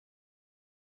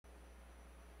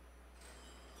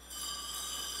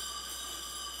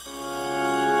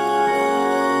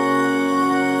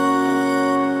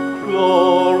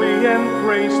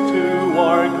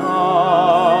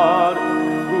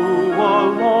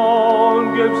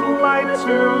gives light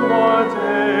to our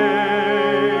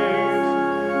days.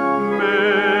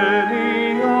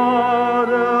 Many are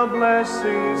the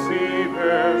blessings he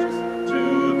bears to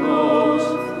those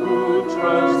who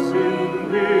trust in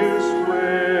his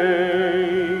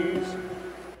ways.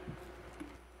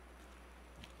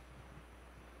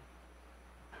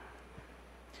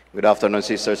 Good afternoon,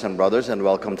 sisters and brothers, and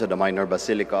welcome to the Minor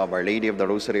Basilica of Our Lady of the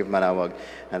Rosary of Manaoag,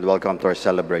 and welcome to our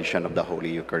celebration of the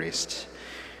Holy Eucharist.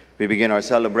 We begin our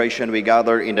celebration. We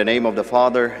gather in the name of the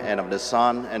Father, and of the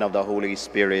Son, and of the Holy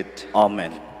Spirit.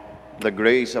 Amen. The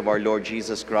grace of our Lord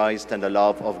Jesus Christ, and the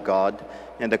love of God,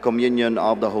 and the communion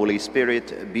of the Holy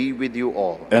Spirit be with you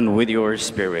all. And with your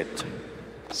spirit.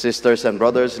 Sisters and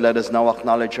brothers, let us now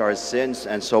acknowledge our sins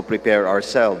and so prepare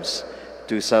ourselves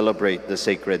to celebrate the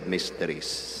sacred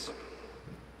mysteries.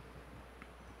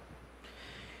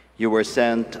 You were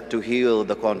sent to heal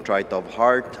the contrite of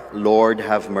heart. Lord,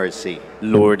 have mercy.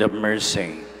 Lord, have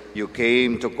mercy. You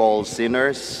came to call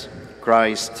sinners.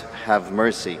 Christ, have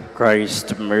mercy.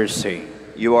 Christ, mercy.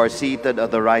 You are seated at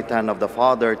the right hand of the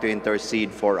Father to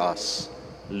intercede for us.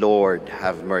 Lord,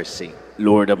 have mercy.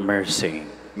 Lord, have mercy.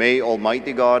 May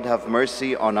Almighty God have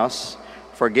mercy on us,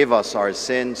 forgive us our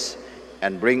sins,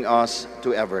 and bring us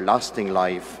to everlasting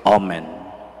life. Amen.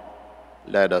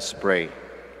 Let us pray.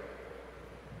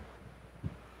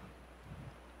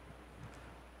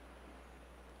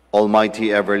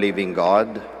 Almighty ever-living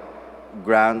God,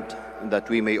 grant that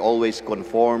we may always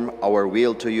conform our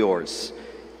will to yours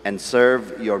and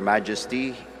serve your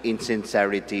majesty in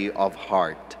sincerity of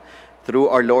heart. Through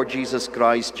our Lord Jesus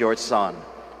Christ, your Son,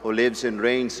 who lives and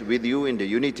reigns with you in the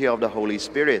unity of the Holy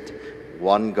Spirit,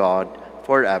 one God,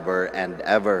 forever and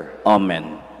ever.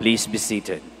 Amen. Please be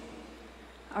seated.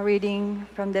 A reading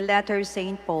from the letter of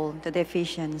St. Paul to the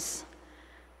Ephesians.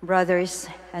 Brothers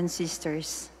and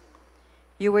sisters,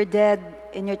 you were dead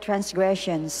in your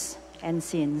transgressions and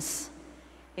sins,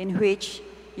 in which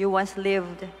you once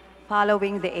lived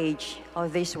following the age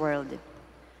of this world,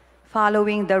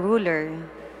 following the ruler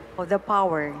of the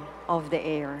power of the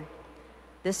air,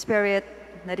 the spirit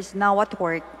that is now at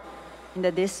work in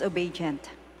the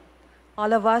disobedient.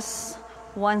 All of us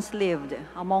once lived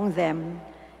among them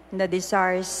in the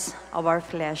desires of our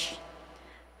flesh,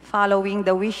 following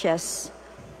the wishes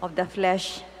of the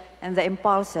flesh and the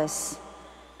impulses,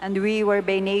 and we were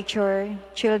by nature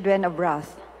children of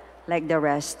wrath like the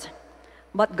rest.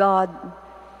 But God,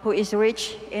 who is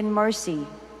rich in mercy,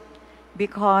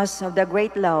 because of the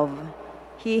great love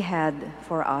he had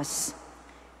for us,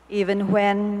 even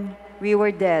when we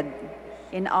were dead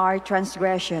in our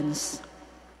transgressions,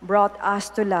 brought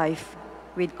us to life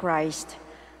with Christ.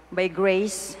 By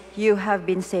grace you have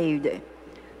been saved,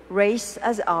 raised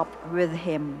us up with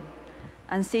him,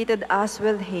 and seated us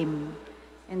with him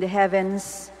in the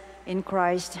heavens in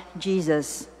Christ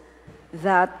Jesus,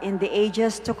 that in the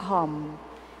ages to come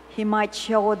he might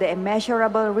show the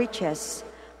immeasurable riches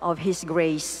of his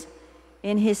grace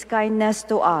in his kindness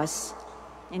to us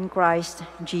in Christ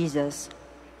Jesus.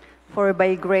 For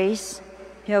by grace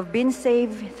you have been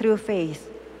saved through faith,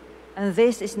 and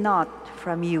this is not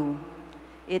from you.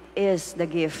 It is the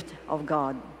gift of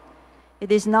God.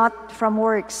 It is not from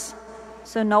works,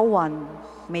 so no one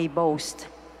may boast.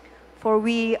 For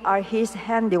we are his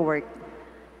handiwork,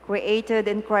 created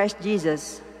in Christ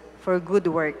Jesus for good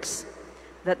works,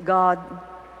 that God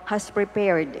has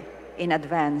prepared in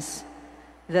advance,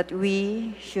 that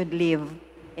we should live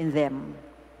in them.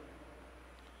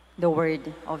 The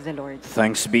word of the Lord.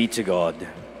 Thanks be to God.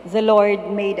 The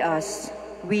Lord made us,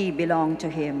 we belong to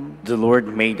him. The Lord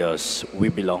made us, we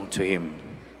belong to him.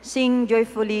 Sing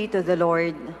joyfully to the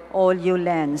Lord, all you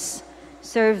lands.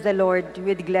 Serve the Lord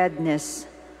with gladness.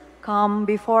 Come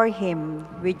before him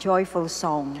with joyful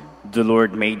song. The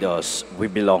Lord made us, we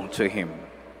belong to him.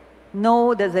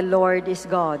 Know that the Lord is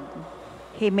God.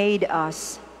 He made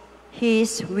us.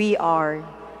 His we are,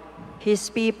 his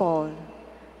people,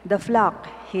 the flock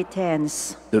he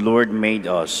tends. The Lord made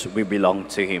us, we belong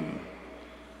to him.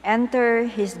 Enter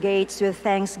his gates with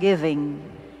thanksgiving,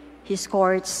 his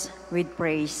courts with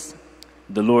praise.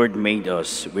 The Lord made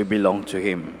us, we belong to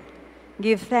him.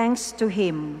 Give thanks to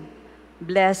him.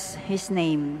 Bless his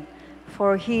name,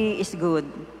 for he is good.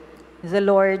 The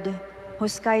Lord,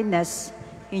 whose kindness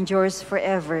endures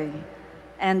forever,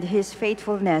 and his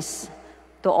faithfulness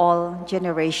to all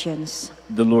generations.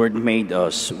 The Lord made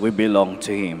us, we belong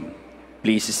to him.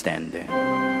 Please stand.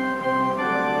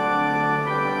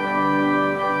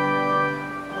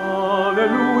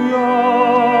 Hallelujah,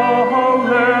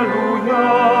 hallelujah,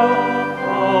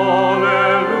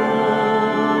 hallelujah.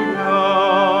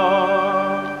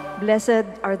 Blessed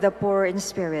are the poor in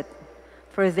spirit,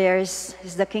 for theirs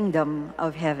is the kingdom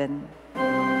of heaven.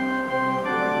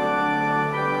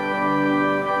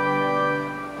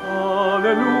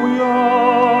 Hallelujah,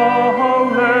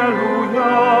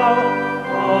 hallelujah,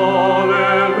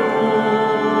 hallelujah.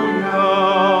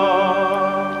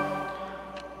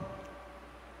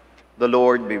 The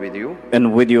Lord be with you.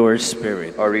 And with your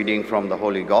spirit. A reading from the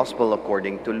Holy Gospel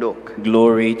according to Luke.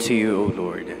 Glory to you, O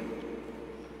Lord.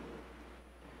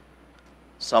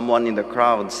 Someone in the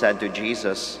crowd said to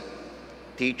Jesus,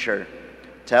 "Teacher,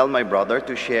 tell my brother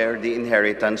to share the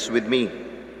inheritance with me."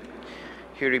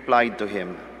 He replied to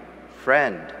him,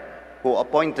 "Friend, who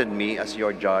appointed me as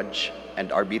your judge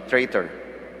and arbitrator?"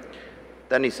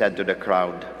 Then he said to the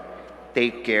crowd,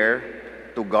 "Take care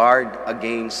to guard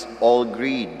against all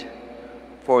greed,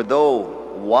 for though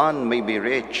one may be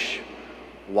rich,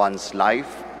 one's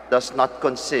life does not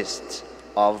consist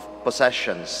of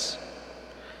possessions."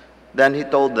 Then he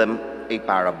told them a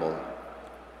parable.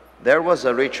 There was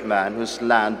a rich man whose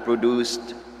land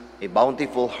produced a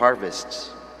bountiful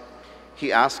harvest.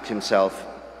 He asked himself,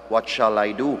 "What shall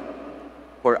I do?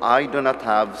 For I do not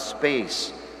have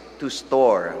space to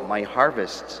store my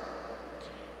harvest."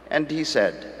 And he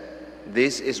said,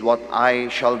 "This is what I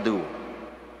shall do.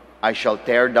 I shall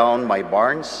tear down my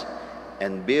barns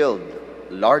and build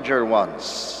larger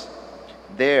ones.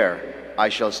 There I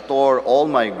shall store all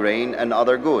my grain and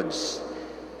other goods.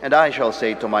 And I shall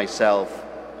say to myself,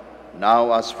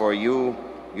 now as for you,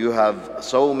 you have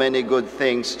so many good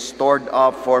things stored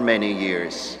up for many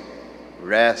years.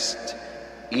 Rest,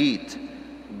 eat,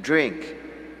 drink,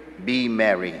 be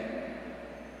merry."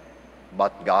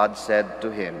 But God said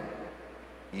to him,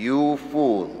 "You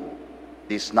fool,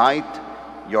 this night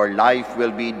your life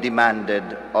will be demanded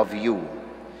of you,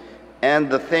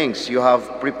 and the things you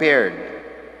have prepared,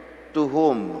 to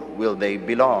whom will they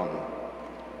belong?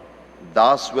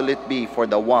 Thus will it be for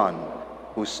the one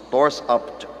who stores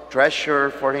up treasure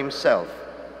for himself,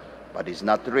 but is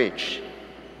not rich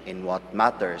in what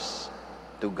matters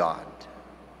to God."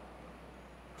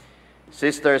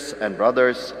 Sisters and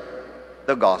brothers,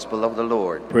 the Gospel of the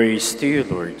Lord. Praise to you,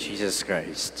 Lord Jesus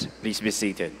Christ. Please be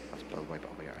seated.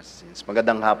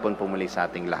 Magandang hapon po muli sa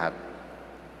ating lahat.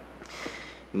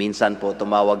 Minsan po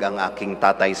tumawag ang aking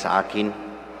tatay sa akin.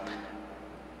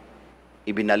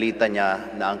 Ibinalita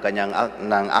niya na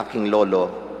ng aking lolo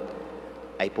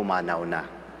ay pumanaw na.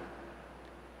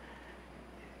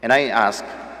 And I asked,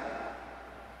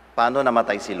 paano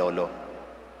namatay si lolo?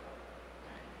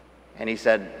 And he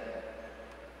said,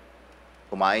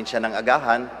 kumain siya ng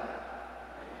agahan,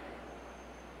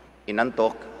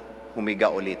 inantok, humiga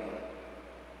ulit.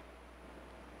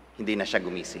 Hindi na siya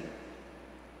gumising.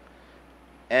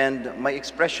 And my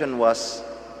expression was,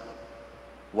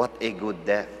 what a good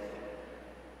death.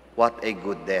 What a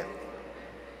good death.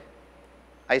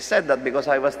 I said that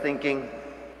because I was thinking,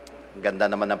 ganda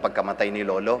naman ng pagkamatay ni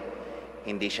Lolo.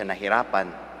 Hindi siya nahirapan.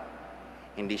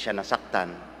 Hindi siya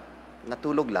nasaktan.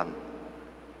 Natulog lang.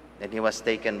 Then he was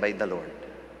taken by the Lord.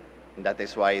 And that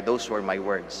is why those were my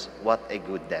words. What a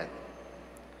good death.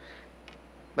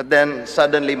 But then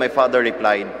suddenly my father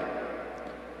replied,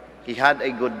 he had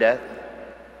a good death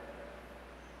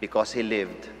because he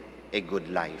lived a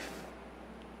good life.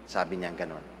 Sabi niya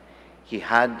ganon. He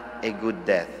had a good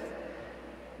death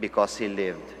because he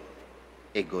lived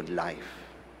a good life.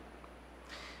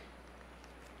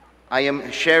 I am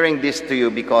sharing this to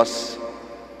you because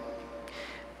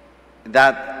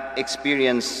that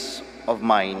experience of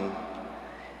mine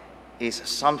is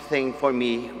something for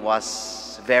me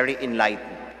was very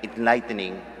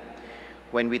enlightening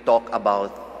when we talk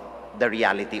about the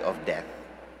reality of death,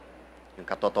 yung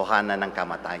katotohanan ng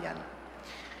kamatayan.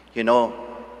 You know,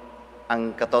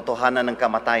 ang katotohanan ng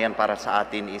kamatayan para sa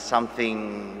atin is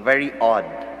something very odd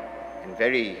and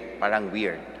very parang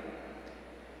weird.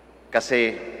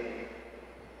 Kasi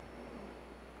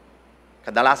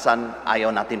kadalasan ayaw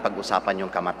natin pag-usapan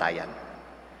yung kamatayan.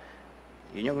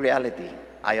 Yun yung reality.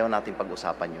 Ayaw natin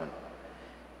pag-usapan yun.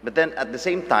 But then at the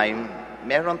same time,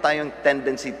 meron tayong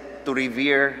tendency to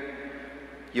revere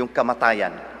yung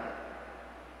kamatayan.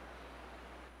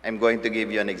 I'm going to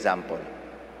give you an example.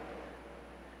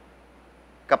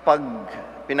 Kapag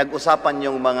pinag-usapan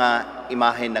yung mga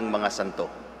imahe ng mga santo,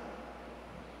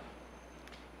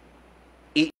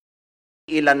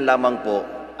 ilan lamang po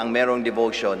ang merong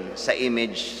devotion sa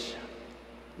image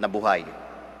na buhay.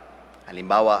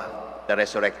 Halimbawa, the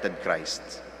resurrected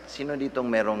Christ. Sino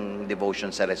ditong merong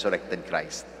devotion sa resurrected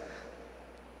Christ?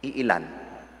 Iilan.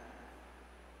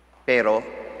 Pero,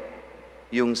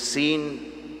 yung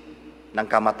scene ng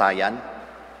kamatayan,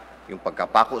 yung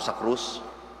pagkapako sa krus,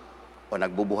 o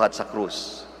nagbubuhat sa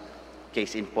krus,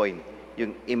 case in point,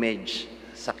 yung image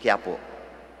sa Quiapo,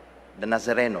 the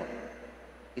Nazareno.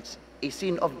 It's a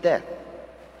scene of death,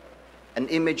 an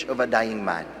image of a dying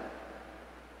man.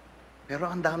 Pero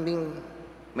ang daming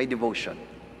may devotion.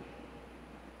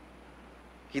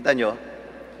 Kita nyo,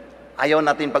 ayaw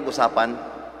natin pag-usapan,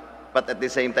 but at the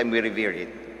same time, we revere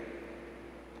it.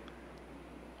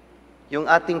 Yung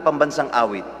ating pambansang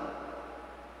awit,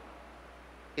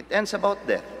 it ends about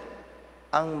death.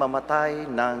 Ang mamatay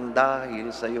ng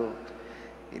dahil sa'yo.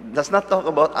 It does not talk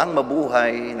about ang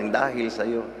mabuhay ng dahil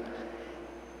sa'yo.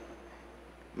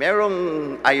 Merong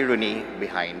irony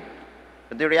behind.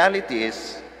 But the reality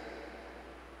is,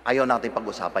 ayaw natin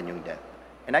pag-usapan yung death.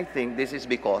 And I think this is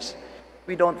because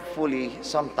we don't fully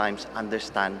sometimes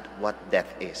understand what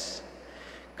death is.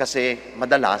 Kasi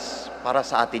madalas, para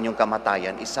sa atin yung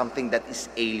kamatayan is something that is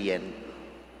alien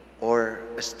or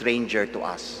a stranger to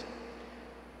us.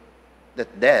 That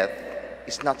death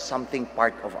is not something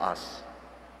part of us.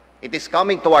 It is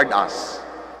coming toward us,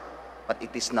 but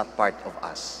it is not part of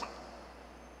us.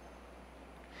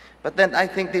 But then I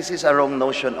think this is a wrong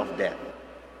notion of death.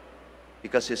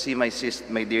 Because you see, my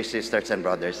dear sisters and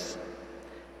brothers,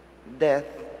 death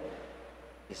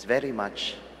is very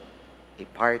much a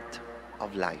part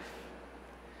of life.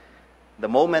 The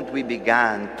moment we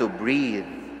began to breathe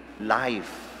life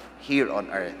here on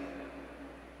earth,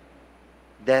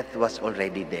 death was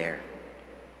already there.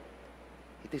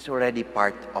 It is already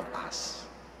part of us.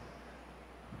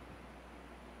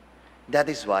 That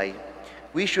is why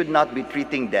we should not be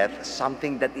treating death as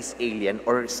something that is alien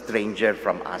or stranger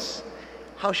from us.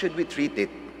 How should we treat it?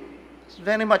 It's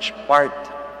very much part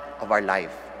of our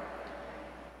life.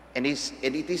 And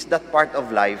it is that part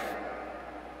of life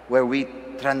where we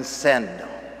transcend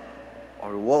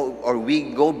or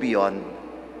we go beyond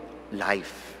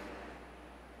life.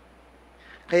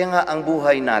 Kaya nga ang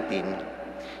buhay natin,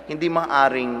 hindi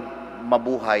maaring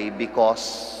mabuhay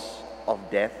because of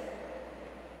death.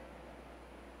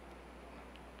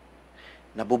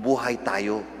 Nabubuhay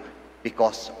tayo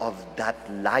because of that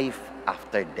life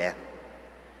after death.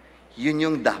 Yun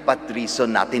yung dapat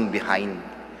reason natin behind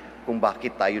kung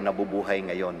bakit tayo nabubuhay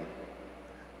ngayon.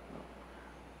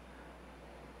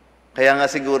 Kaya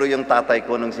nga siguro yung tatay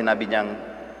ko nung sinabi niyang,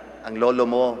 ang lolo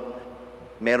mo,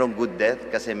 merong good death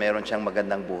kasi meron siyang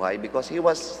magandang buhay, because he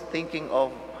was thinking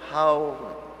of how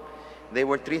they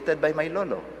were treated by my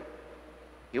lolo.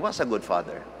 He was a good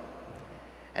father.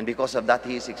 And because of that,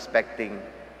 he is expecting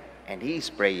and he is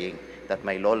praying that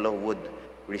my lolo would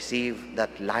receive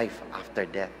that life after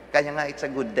death. Kaya nga, it's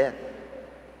a good death.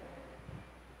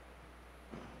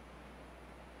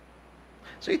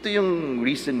 So ito yung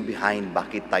reason behind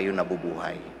bakit tayo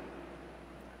nabubuhay.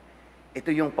 Ito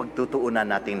yung pagtutuunan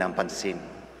natin ng pansin.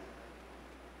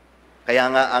 Kaya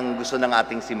nga ang gusto ng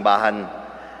ating simbahan,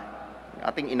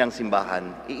 ating inang simbahan,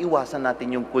 iiwasan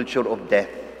natin yung culture of death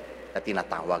na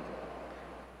tinatawag.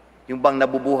 Yung bang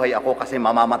nabubuhay ako kasi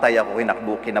mamamatay ako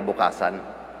kinabukasan.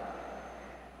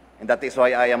 And that is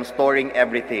why I am storing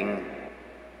everything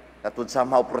that would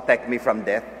somehow protect me from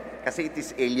death. Kasi it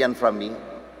is alien from me.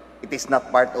 It is not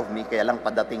part of me, kaya lang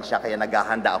padating siya, kaya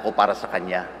naghahanda ako para sa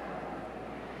kanya.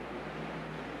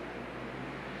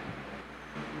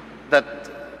 That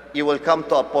you will come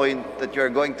to a point that you are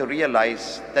going to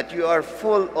realize that you are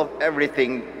full of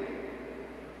everything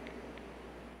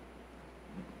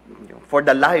for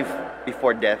the life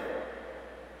before death.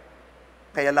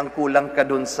 Kaya lang kulang ka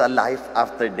dun sa life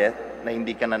after death na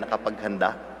hindi ka na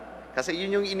nakapaghanda. Kasi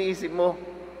yun yung iniisip mo.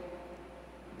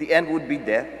 The end would be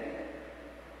death.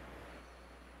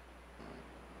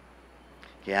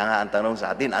 Kaya nga ang tanong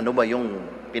sa atin, ano ba yung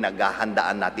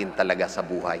pinaghahandaan natin talaga sa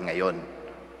buhay ngayon?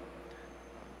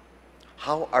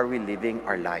 How are we living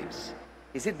our lives?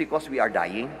 Is it because we are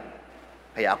dying?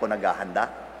 Kaya ako naghahanda?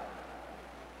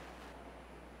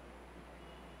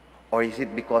 Or is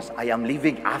it because I am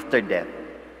living after death?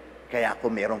 Kaya ako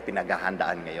merong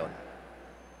pinaghahandaan ngayon?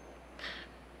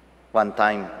 One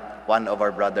time, one of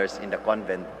our brothers in the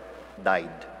convent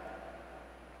died.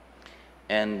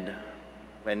 And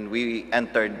when we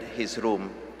entered his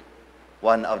room,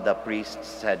 one of the priests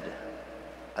said,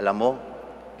 alam mo,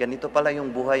 ganito pala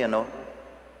yung buhay, ano?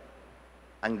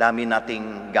 Ang dami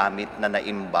nating gamit na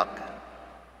naimbak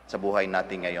sa buhay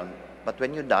natin ngayon. But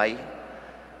when you die,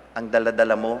 ang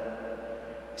dala-dala mo,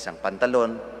 isang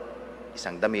pantalon,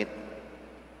 isang damit,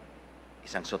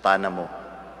 isang sutana mo.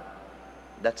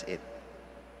 That's it.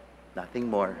 Nothing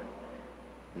more,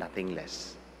 nothing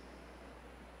less.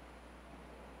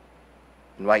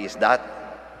 And why is that?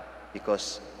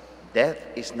 Because death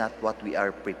is not what we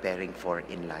are preparing for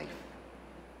in life.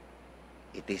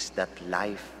 It is that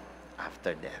life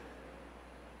after death.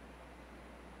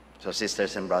 So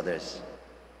sisters and brothers,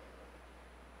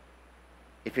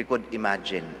 If we could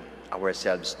imagine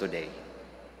ourselves today,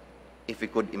 if we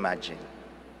could imagine,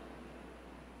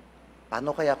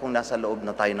 paano kaya kung nasa loob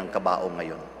na tayo ng kabaong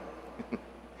ngayon?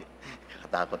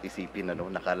 Katakot isipin,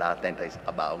 nakalaten tayo sa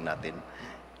kabaong natin.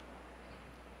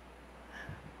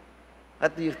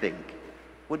 What do you think?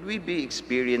 Would we be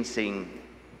experiencing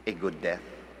a good death?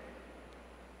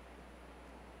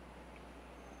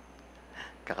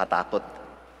 Kakatakot.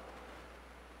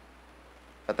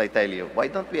 But I tell you, why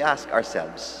don't we ask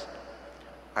ourselves,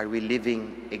 are we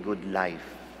living a good life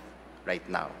right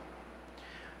now?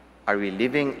 Are we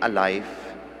living a life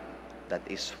that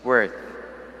is worth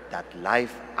that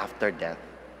life after death,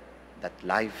 that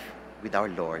life with our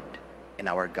Lord and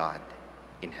our God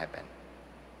in heaven?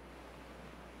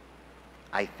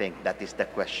 I think that is the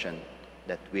question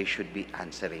that we should be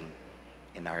answering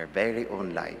in our very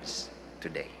own lives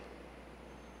today.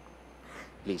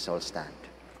 Please all stand.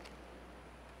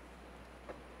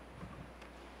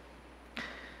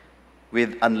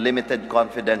 With unlimited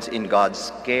confidence in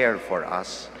God's care for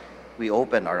us, we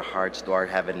open our hearts to our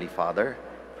Heavenly Father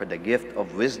for the gift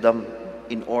of wisdom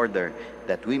in order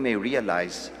that we may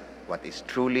realize what is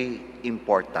truly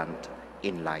important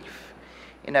in life.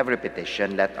 In every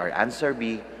petition, let our answer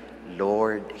be,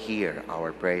 Lord, hear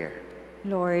our prayer.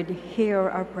 Lord, hear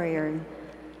our prayer.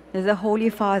 The Holy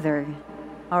Father,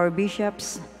 our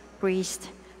bishops, priests,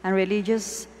 and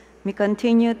religious may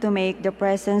continue to make the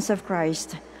presence of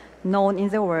Christ known in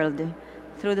the world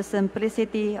through the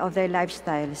simplicity of their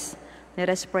lifestyles. Let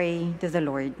us pray to the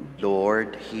Lord.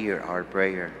 Lord, hear our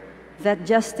prayer. That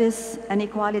justice and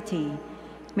equality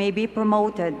may be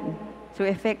promoted through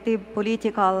effective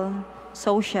political,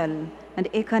 social, and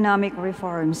economic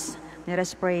reforms. Let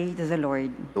us pray to the Lord.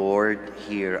 Lord,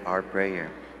 hear our prayer.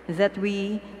 That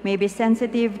we may be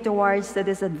sensitive towards the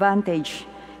disadvantaged,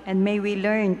 and may we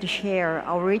learn to share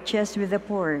our riches with the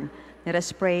poor. Let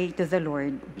us pray to the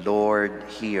Lord. Lord,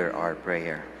 hear our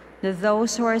prayer. That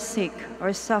those who are sick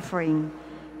or suffering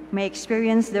may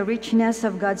experience the richness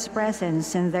of God's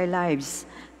presence in their lives.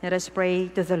 Let us pray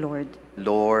to the Lord.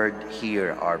 Lord,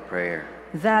 hear our prayer.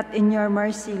 That in your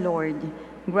mercy, Lord,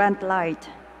 grant light,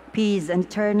 peace, and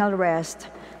eternal rest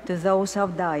to those who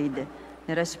have died.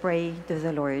 Let us pray to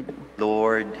the Lord.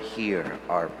 Lord, hear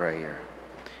our prayer.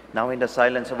 Now in the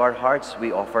silence of our hearts,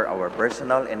 we offer our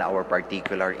personal and our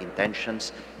particular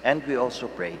intentions, and we also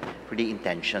pray for the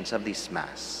intentions of this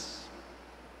Mass.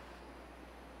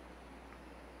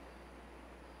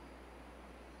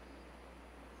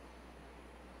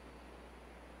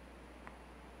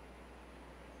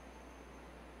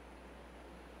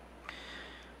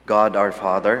 God our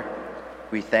Father,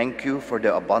 we thank you for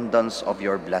the abundance of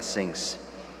your blessings.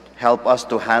 Help us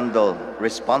to handle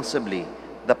responsibly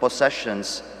the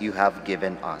possessions you have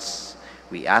given us.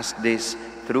 We ask this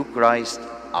through Christ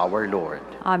our Lord.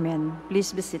 Amen.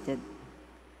 Please be seated.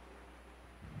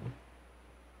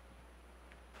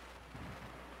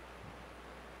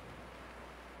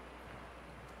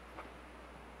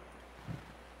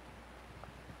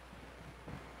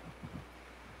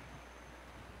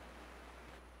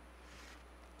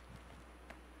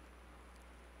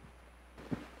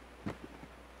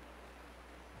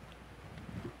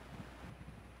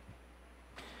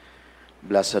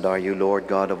 Blessed are you, Lord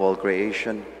God of all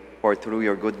creation, for through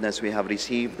your goodness we have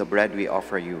received the bread we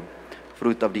offer you,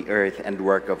 fruit of the earth and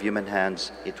work of human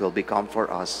hands. It will become for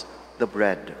us the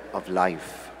bread of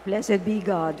life. Blessed be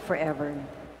God forever.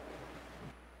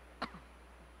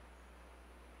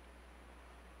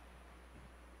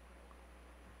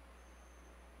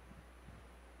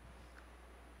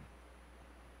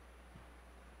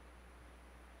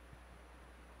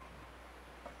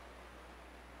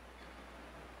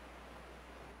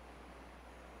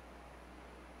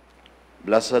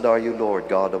 Blessed are you, Lord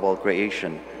God of all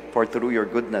creation, for through your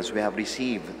goodness we have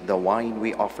received the wine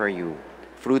we offer you,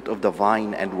 fruit of the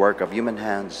vine and work of human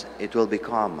hands. It will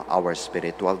become our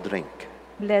spiritual drink.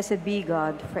 Blessed be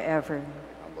God forever.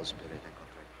 Humble spirit and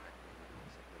contrite heart,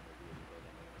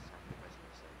 sacrifice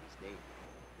this day.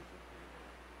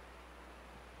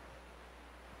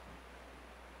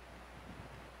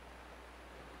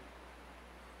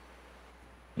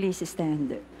 Please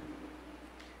stand.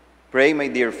 Pray, my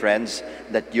dear friends,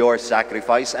 that your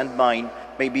sacrifice and mine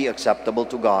may be acceptable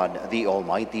to God, the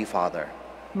Almighty Father.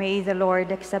 May the Lord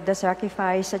accept the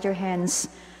sacrifice at your hands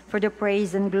for the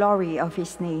praise and glory of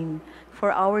his name,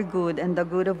 for our good and the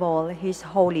good of all his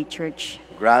holy church.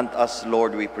 Grant us,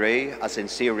 Lord, we pray, a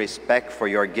sincere respect for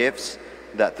your gifts,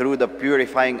 that through the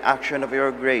purifying action of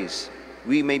your grace,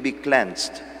 we may be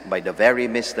cleansed by the very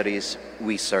mysteries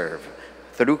we serve.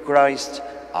 Through Christ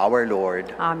our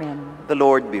Lord. Amen. The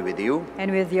Lord be with you.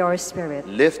 And with your spirit,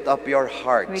 Lift up your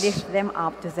hearts. we lift them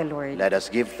up to the Lord. Let us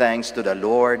give thanks to the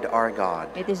Lord our God.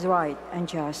 It is right and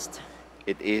just.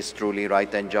 It is truly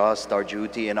right and just, our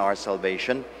duty and our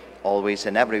salvation, always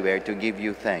and everywhere to give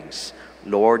you thanks,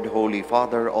 Lord, Holy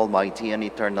Father, Almighty and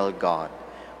eternal God.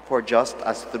 For just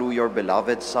as through your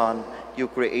beloved Son you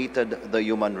created the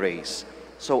human race,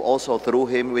 so also through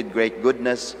him with great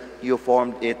goodness you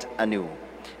formed it anew.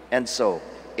 And so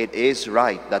it is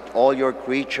right that all your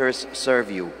creatures serve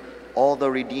you, all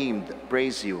the redeemed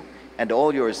praise you, and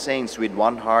all your saints with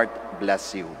one heart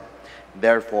bless you.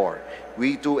 Therefore,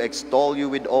 we too extol you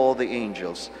with all the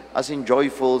angels, as in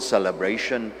joyful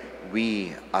celebration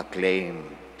we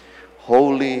acclaim.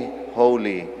 Holy,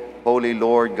 holy, holy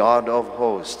Lord God of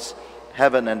hosts,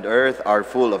 heaven and earth are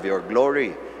full of your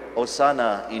glory.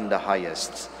 Hosanna in the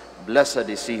highest. Blessed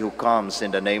is he who comes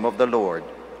in the name of the Lord.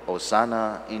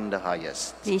 Hosanna in the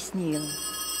highest. Please kneel.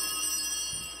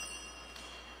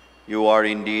 You are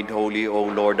indeed holy, O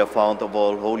Lord, the fount of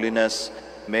all holiness.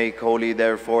 Make holy,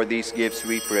 therefore, these gifts,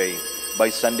 we pray, by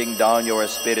sending down your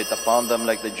Spirit upon them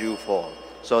like the dewfall,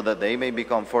 so that they may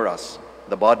become for us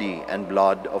the body and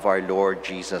blood of our Lord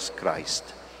Jesus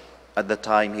Christ. At the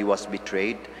time he was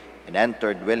betrayed and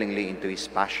entered willingly into his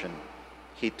passion,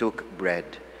 he took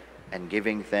bread, and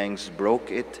giving thanks, broke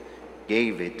it,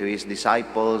 gave it to his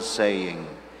disciples, saying,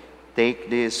 "Take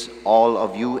this, all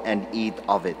of you, and eat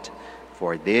of it,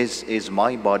 for this is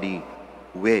my body,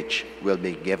 which will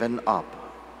be given up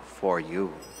for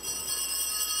you."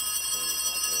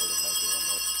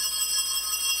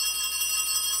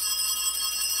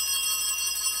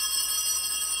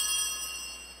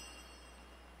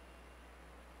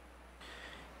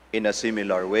 In a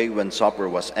similar way, when supper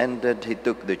was ended, he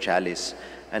took the chalice,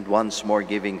 and once more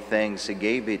giving thanks, he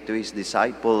gave it to his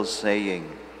disciples,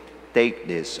 saying, "Take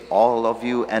this, all of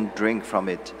you, and drink from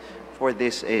it, for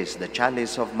this is the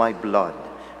chalice of my blood,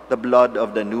 the blood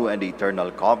of the new and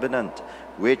eternal covenant,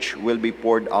 which will be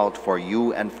poured out for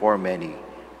you and for many,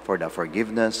 for the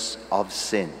forgiveness of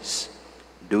sins.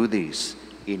 Do this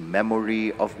in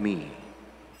memory of me."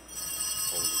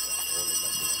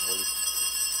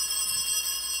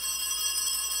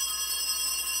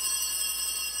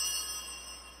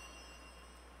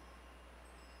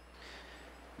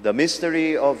 The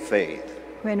mystery of faith.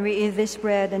 When we eat this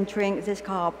bread and drink this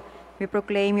cup, we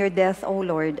proclaim your death, O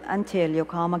Lord, until you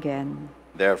come again.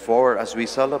 Therefore, as we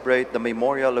celebrate the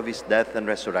memorial of his death and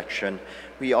resurrection,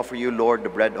 we offer you, Lord,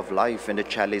 the bread of life and the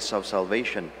chalice of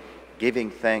salvation, giving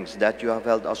thanks that you have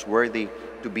held us worthy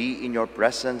to be in your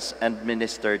presence and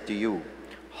minister to you.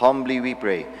 Humbly we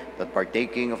pray that,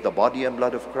 partaking of the body and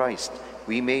blood of Christ,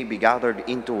 we may be gathered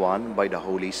into one by the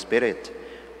Holy Spirit.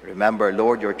 Remember,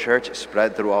 Lord, your church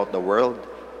spread throughout the world,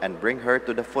 and bring her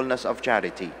to the fullness of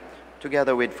charity,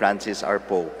 together with Francis our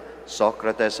Pope,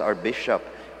 Socrates our Bishop,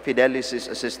 Fidelis his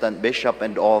assistant bishop,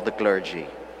 and all the clergy.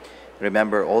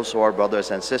 Remember also our brothers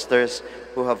and sisters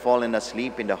who have fallen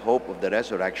asleep in the hope of the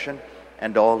resurrection,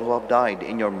 and all who have died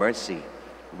in your mercy.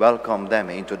 Welcome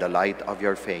them into the light of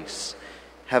your face.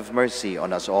 Have mercy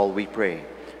on us all, we pray,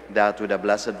 that with the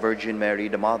Blessed Virgin Mary,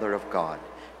 the Mother of God,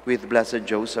 with Blessed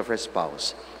Joseph, her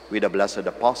spouse, with the blessed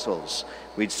apostles,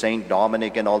 with Saint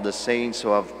Dominic and all the saints who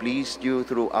have pleased you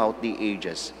throughout the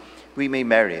ages, we may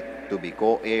merit to be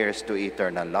co-heirs to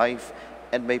eternal life,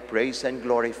 and may praise and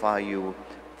glorify you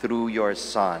through your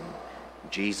Son,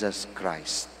 Jesus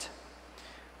Christ.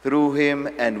 Through him,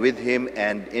 and with him,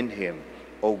 and in him,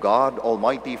 O God,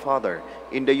 Almighty Father,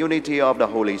 in the unity of the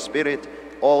Holy Spirit,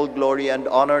 all glory and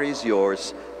honor is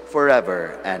yours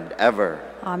forever and ever.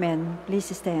 Amen. Please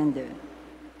stand.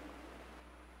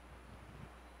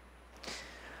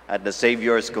 At the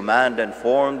Savior's command and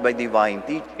formed by divine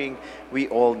teaching, we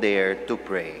all dare to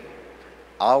pray.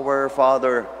 Our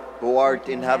Father, who art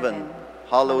in heaven,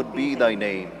 hallowed be thy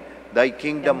name. Thy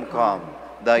kingdom come,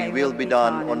 thy will be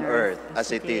done on earth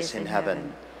as it is in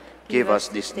heaven. Give us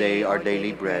this day our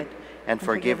daily bread, and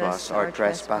forgive us our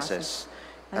trespasses,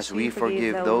 as we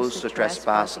forgive those who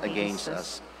trespass against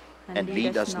us. And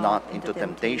lead us not into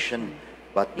temptation,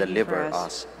 but deliver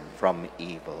us from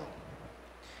evil.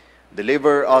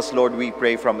 Deliver us, Lord, we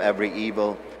pray, from every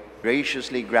evil.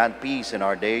 Graciously grant peace in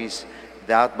our days,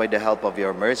 that by the help of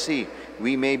your mercy,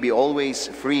 we may be always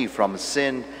free from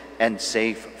sin and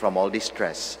safe from all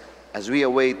distress, as we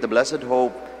await the blessed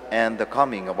hope and the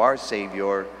coming of our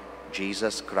Savior,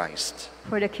 Jesus Christ.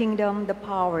 For the kingdom, the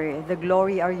power, the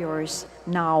glory are yours,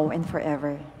 now and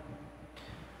forever.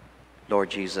 Lord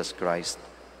Jesus Christ,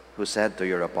 who said to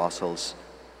your apostles,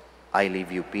 "I leave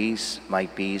you peace, my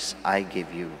peace I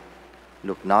give you.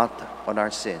 Look not on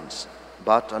our sins,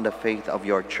 but on the faith of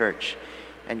your church,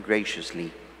 and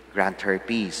graciously grant her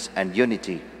peace and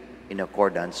unity in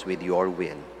accordance with your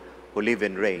will, who live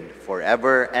and reign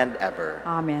forever and ever.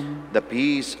 Amen. The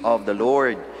peace of the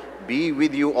Lord be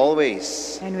with you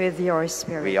always. And with your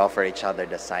spirit. We offer each other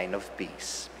the sign of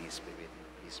peace. Peace be with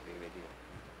you. Peace be with you.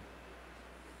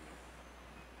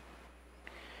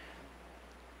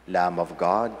 Lamb of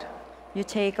God, You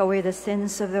take away the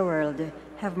sins of the world.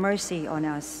 Have mercy on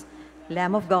us.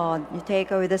 Lamb of God, you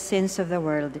take away the sins of the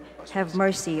world. Have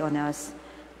mercy on us.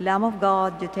 Lamb of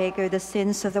God, you take away the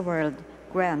sins of the world.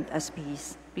 Grant us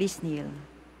peace. Please kneel.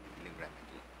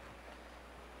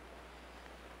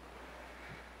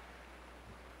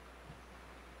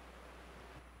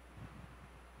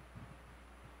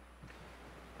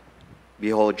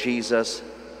 behold Jesus,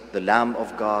 the Lamb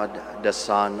of God, the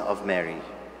Son of Mary.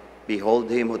 Behold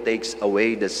him who takes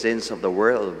away the sins of the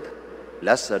world.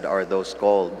 Blessed are those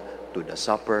called to the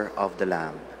supper of the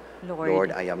Lamb.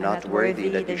 Lord, I am not worthy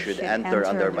that you should enter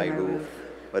under my roof,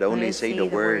 but only say the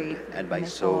word, and my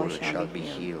soul shall be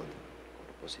healed.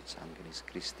 Corpus sanguinis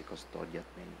Christi custodiat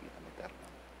me in vitam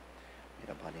aeternam. May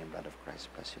the body and blood of Christ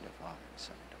bless you, the Father, the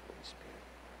Son, and the Holy Spirit.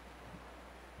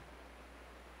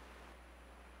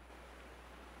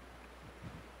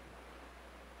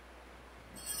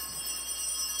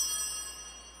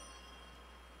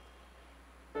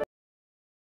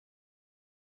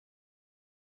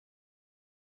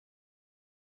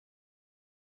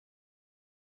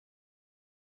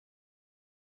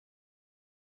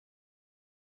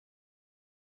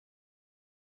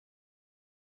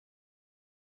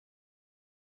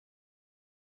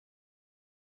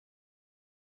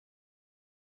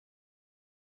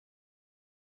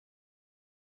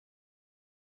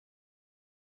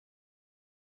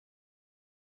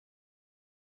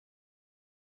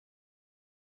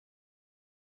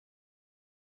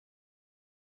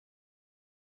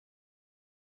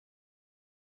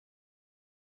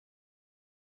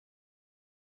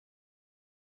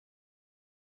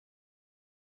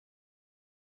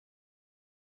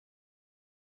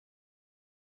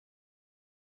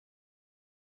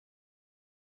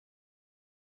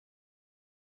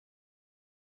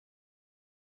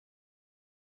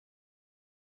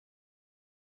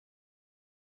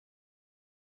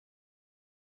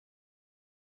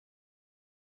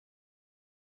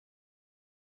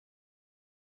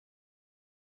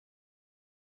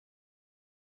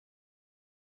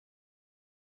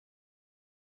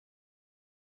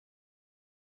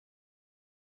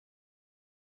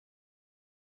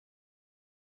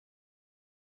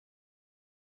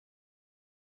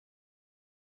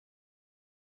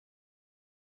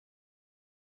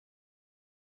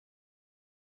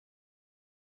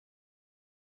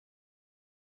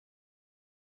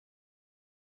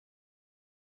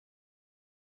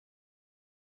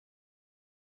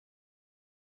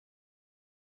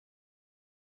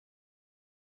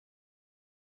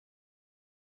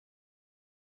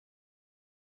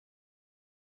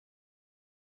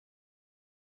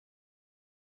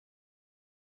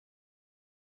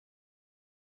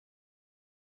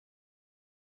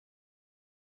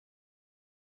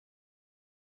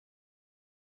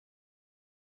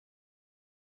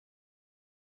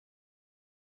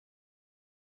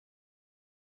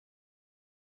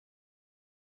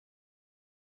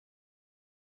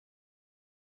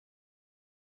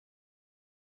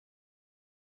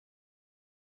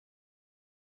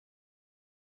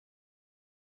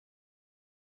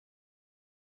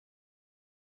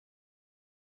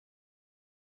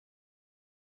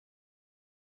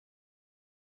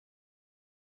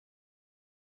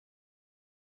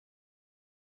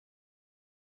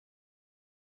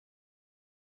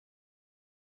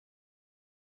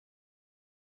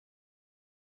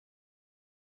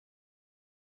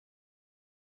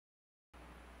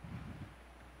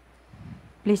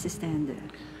 Please stand.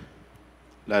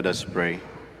 Let us pray.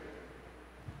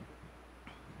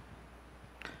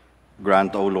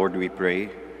 Grant, O Lord, we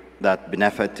pray, that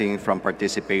benefiting from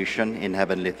participation in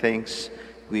heavenly things,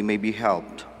 we may be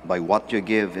helped by what you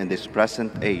give in this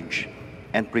present age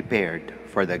and prepared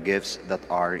for the gifts that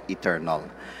are eternal.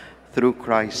 Through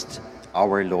Christ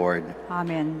our Lord.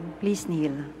 Amen. Please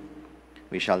kneel.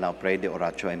 We shall now pray the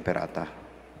Oratio Imperata.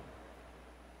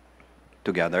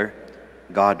 Together,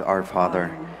 God our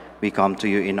Father, we come to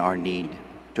you in our need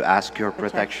to ask your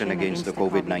protection against the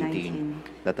COVID-19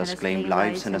 that has claimed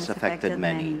lives and has affected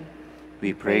many.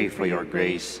 We pray for your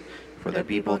grace for the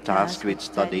people tasked with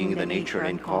studying the nature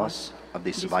and cause of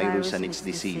this virus and its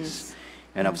disease,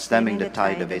 and of stemming the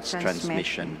tide of its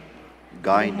transmission.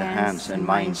 Guide the hands and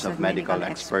minds of medical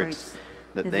experts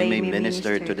that they may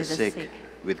minister to the sick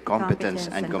with competence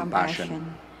and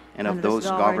compassion, and of those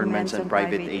governments and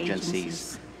private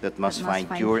agencies that must find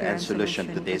cure and solution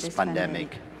to this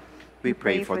pandemic. We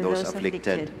pray for those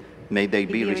afflicted. May they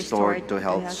be restored to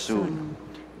health soon.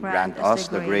 Grant us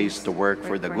the grace to work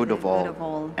for the good of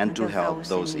all and to help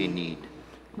those in need.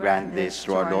 Grant this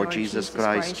through our Lord Jesus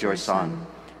Christ, your Son,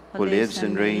 who lives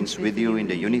and reigns with you in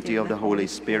the unity of the Holy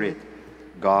Spirit,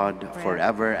 God,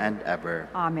 forever and ever.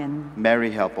 Amen. Mary,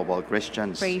 help of all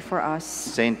Christians. Pray for us.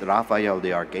 Saint Raphael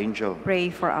the Archangel. Pray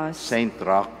for us. Saint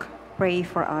Roch. Pray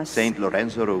for us. Saint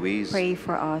Lorenzo Ruiz. Pray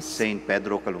for us. Saint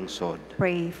Pedro Calungsod.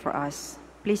 Pray for us.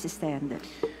 Please stand.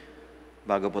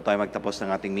 Bago po tayo magtapos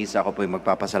ng ating misa, ako po yung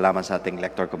magpapasalamat sa ating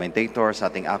lector commentator, sa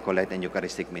ating acolyte and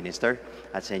Eucharistic minister,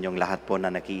 at sa inyong lahat po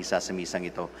na nakiisa sa misang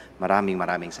ito. Maraming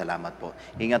salamat po.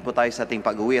 Ingat po tayo sa ating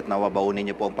pag-uwi at nawabaunin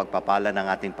niyo po ang pagpapala ng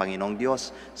ating Panginoong Diyos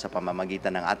sa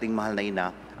pamamagitan ng ating mahal na ina,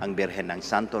 ang Birhen ng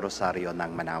Santo Rosario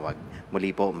ng Manaoag.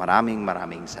 Muli po, maraming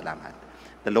salamat.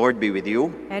 The Lord be with you.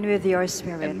 And with your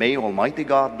spirit. And may Almighty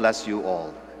God bless you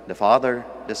all, the Father,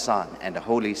 the Son, and the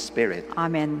Holy Spirit.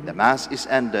 Amen. The Mass is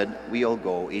ended. We all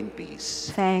go in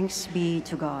peace. Thanks be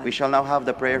to God. We shall now have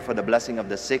the prayer for the blessing of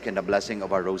the sick and the blessing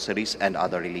of our rosaries and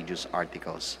other religious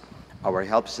articles. Our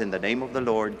help is in the name of the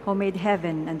Lord, who made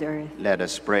heaven and earth. Let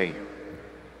us pray.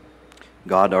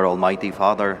 God, our Almighty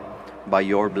Father, by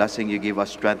your blessing you give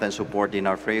us strength and support in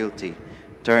our frailty.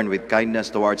 Turn with kindness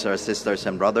towards our sisters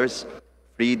and brothers,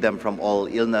 free them from all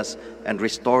illness, and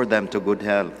restore them to good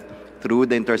health, through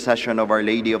the intercession of Our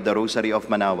Lady of the Rosary of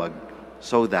Manaoag,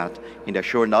 so that, in the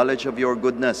sure knowledge of your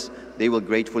goodness, they will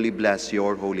gratefully bless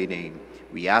your holy name.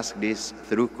 We ask this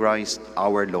through Christ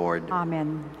our Lord.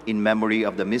 Amen. In memory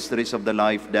of the mysteries of the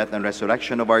life, death, and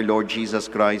resurrection of our Lord Jesus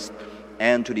Christ,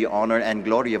 and to the honor and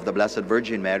glory of the Blessed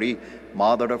Virgin Mary,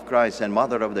 Mother of Christ and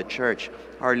Mother of the Church,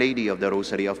 Our Lady of the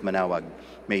Rosary of Manaoag,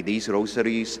 may these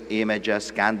rosaries,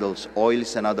 images, candles,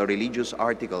 oils, and other religious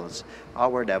articles,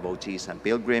 our devotees and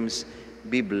pilgrims,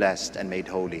 be blessed and made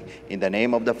holy. In the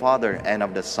name of the Father, and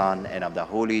of the Son, and of the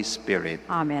Holy Spirit.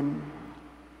 Amen.